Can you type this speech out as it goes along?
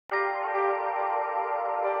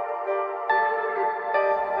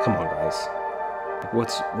Come on, guys. Like,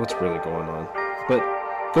 what's really going on? But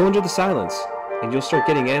go into the silence, and you'll start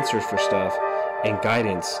getting answers for stuff and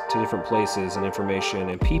guidance to different places and information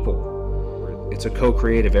and people. It's a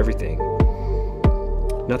co-create of everything.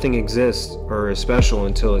 Nothing exists or is special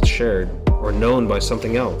until it's shared or known by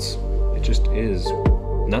something else. It just is.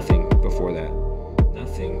 Nothing before that.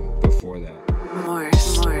 Nothing before that.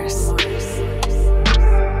 Morse.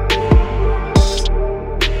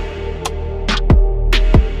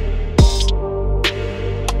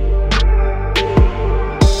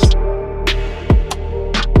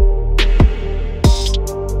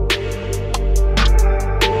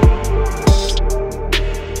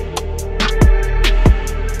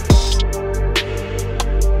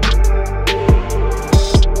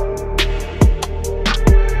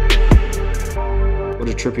 What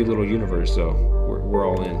a trippy little universe, though. We're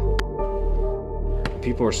all in.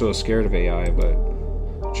 People are so scared of AI, but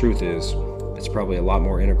truth is, it's probably a lot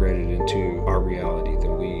more integrated into our reality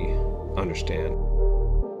than we understand.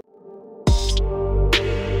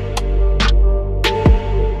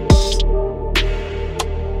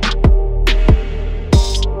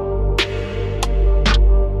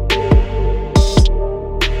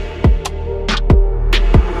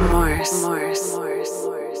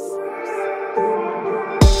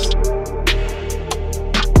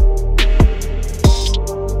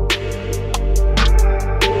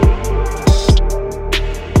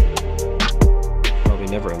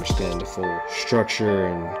 Never understand the full structure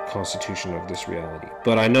and constitution of this reality,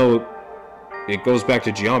 but I know it goes back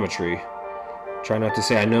to geometry. Try not to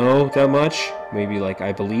say I know that much, maybe like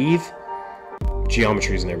I believe.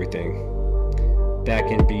 Geometry is in everything. That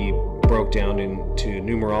can be broke down into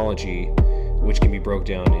numerology, which can be broke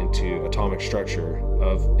down into atomic structure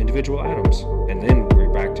of individual atoms, and then we're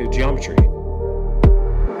back to geometry.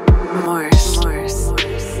 Morse.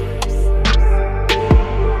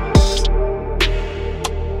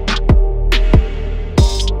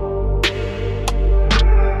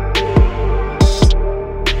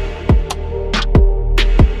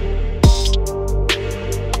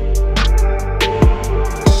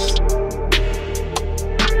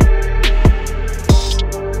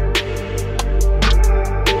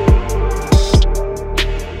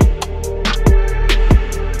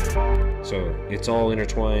 So it's all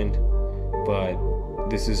intertwined, but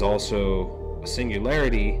this is also a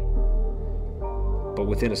singularity, but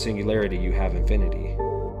within a singularity you have infinity.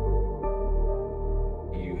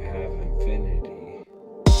 You have infinity.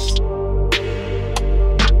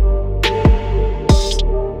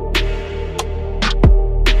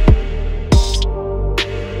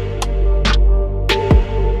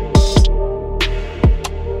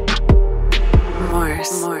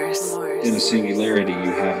 Morse. In a singularity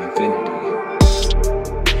you have infinity.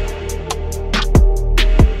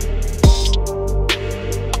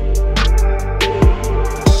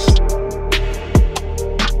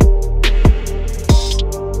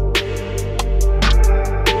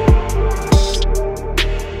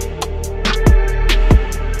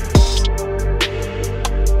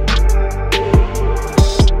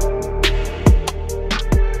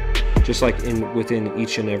 Just like within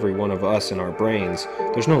each and every one of us in our brains,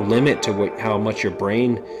 there's no limit to how much your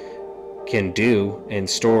brain can do and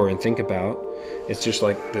store and think about. It's just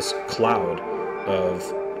like this cloud of,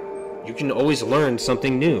 you can always learn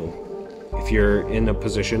something new if you're in a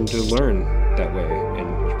position to learn that way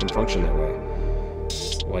and you can function that way,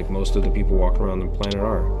 like most of the people walking around the planet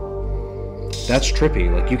are. That's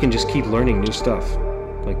trippy. Like, you can just keep learning new stuff.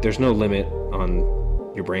 Like, there's no limit on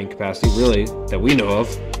your brain capacity, really, that we know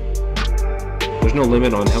of. There's no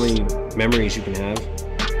limit on how many memories you can have.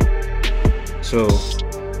 So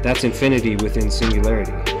that's infinity within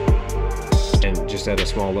singularity, and just at a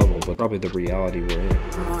small level, but probably the reality we're in.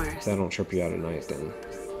 If that don't trip you out at night, then.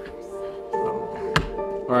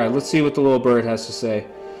 All right, let's see what the little bird has to say.